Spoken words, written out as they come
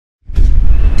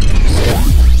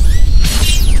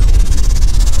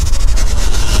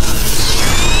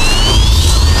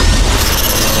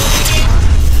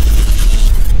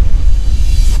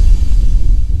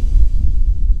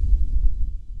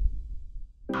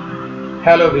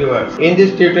Hello viewers, in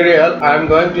this tutorial I am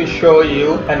going to show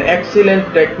you an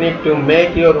excellent technique to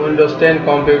make your Windows 10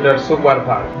 computer super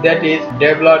fast, that is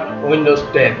Debloat Windows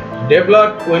 10.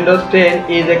 Debloat Windows 10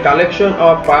 is a collection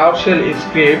of Powershell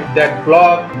scripts that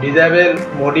block, disable,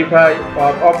 modify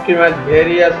or optimize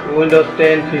various Windows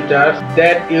 10 features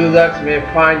that users may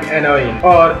find annoying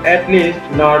or at least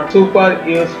not super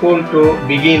useful to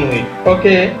begin with.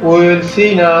 Okay, we will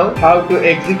see now how to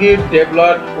execute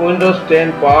Debloat Windows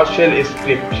 10 PowerShell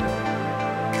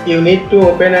script. You need to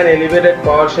open an elevated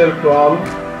PowerShell prompt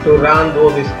to run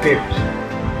those scripts.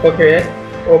 Okay,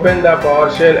 open the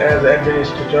PowerShell as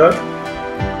administrator.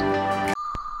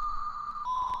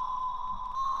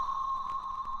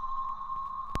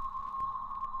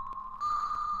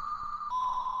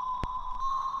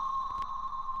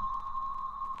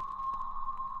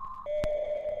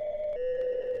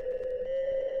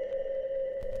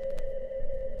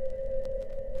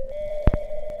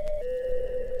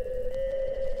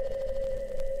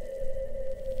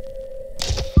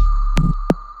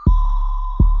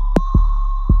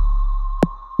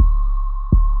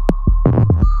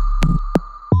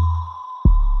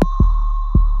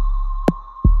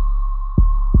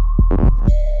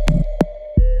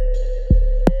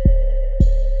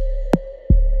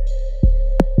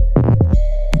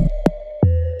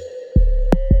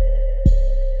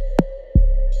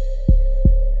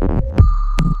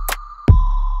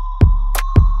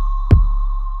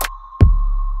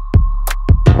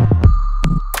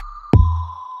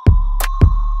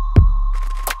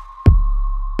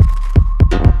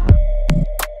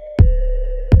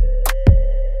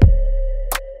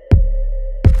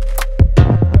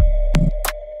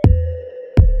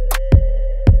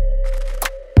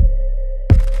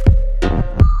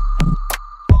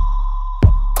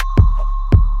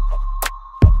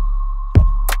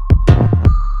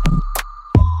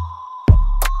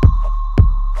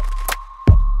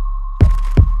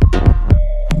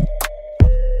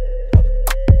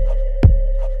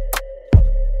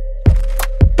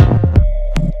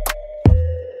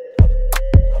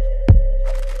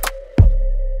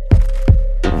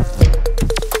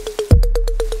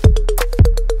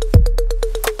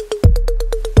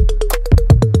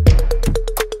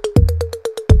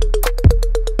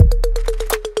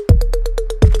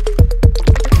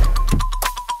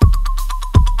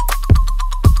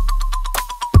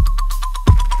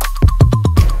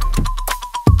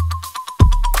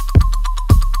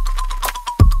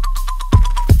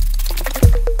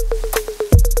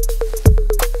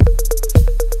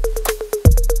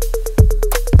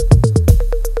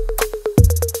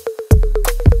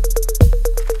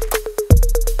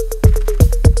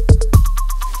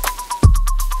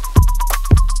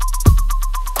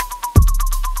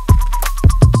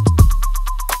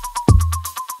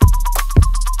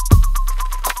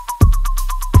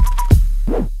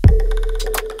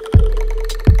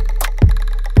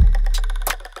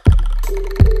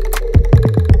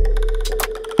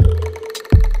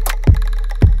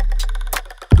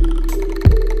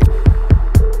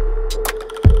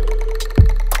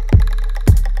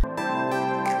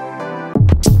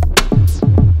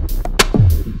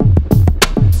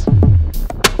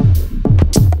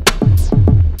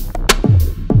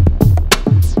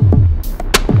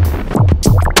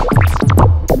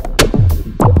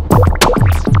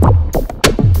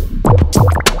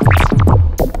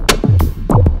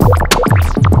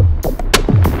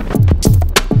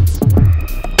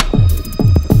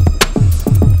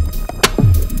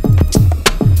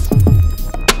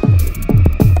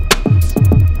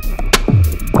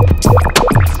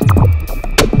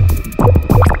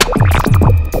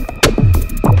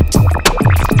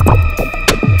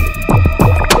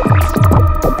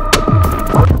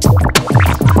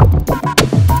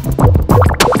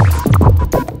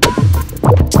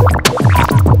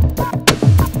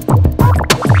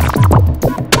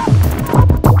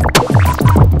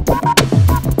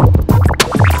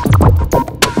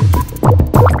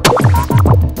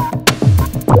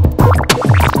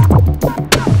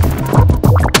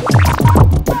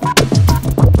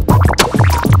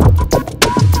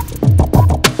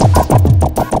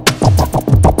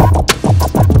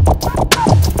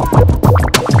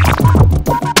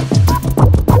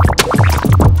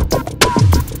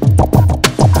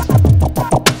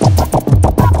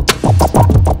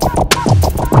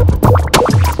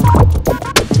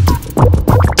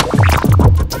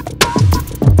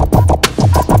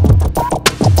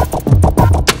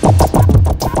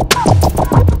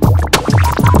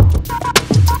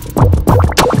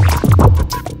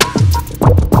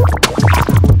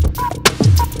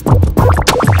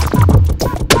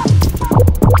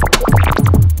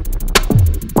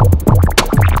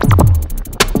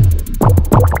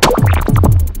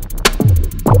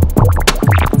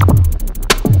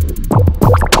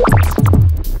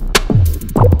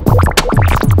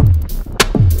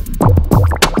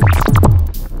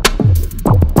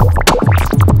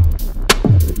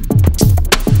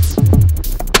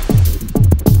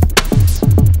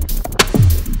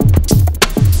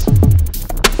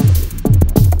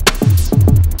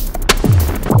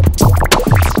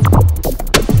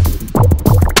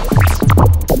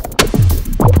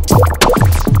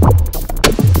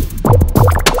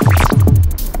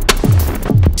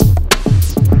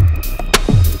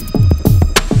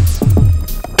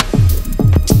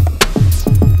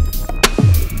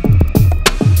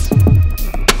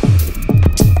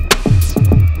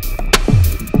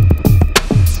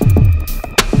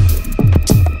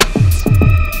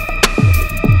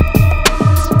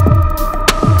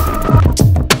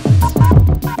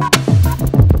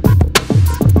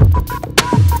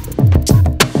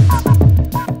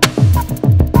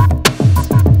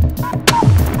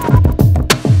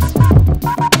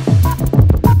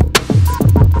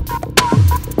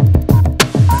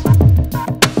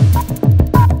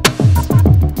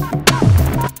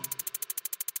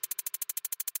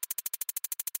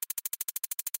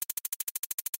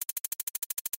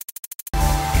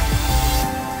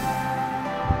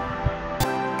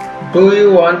 Do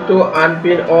you want to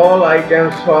unpin all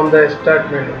items from the start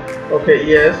menu? Okay,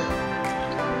 yes.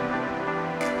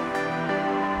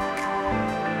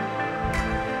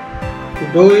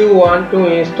 Do you want to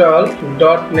install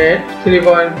 .NET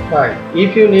 3.5?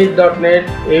 If you need .NET,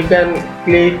 you can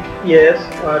click yes,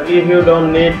 or if you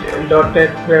don't need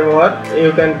 .NET framework,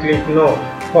 you can click no.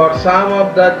 For some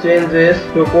of the changes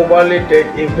to properly take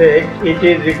effect, it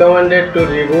is recommended to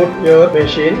reboot your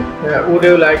machine. Would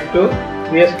you like to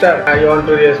restart? I want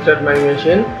to restart my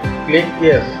machine. Click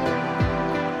yes.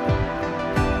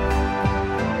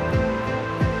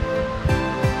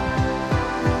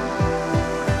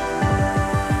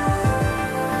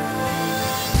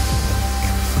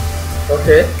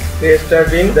 Okay,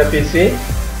 restarting the PC.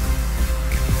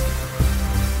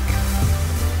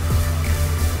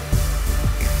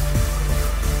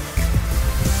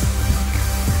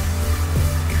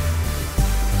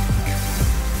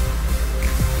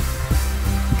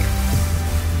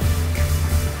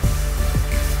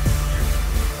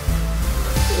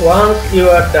 Once you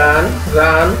are done,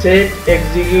 run set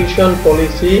execution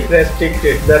policy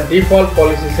restricted, the default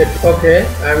policy set. Okay,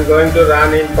 I am going to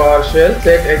run in PowerShell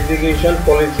set execution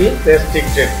policy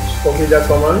restricted. Copy the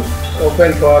command,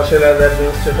 open PowerShell as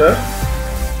administrator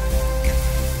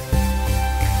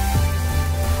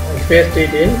and paste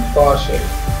it in PowerShell.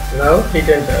 Now hit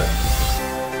enter.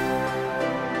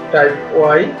 Type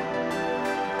Y,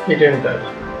 hit enter.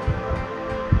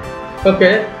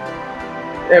 Okay,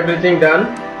 everything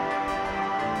done.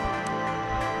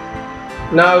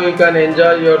 Now you can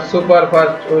enjoy your super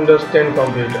fast Windows 10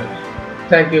 computer.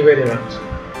 Thank you very much.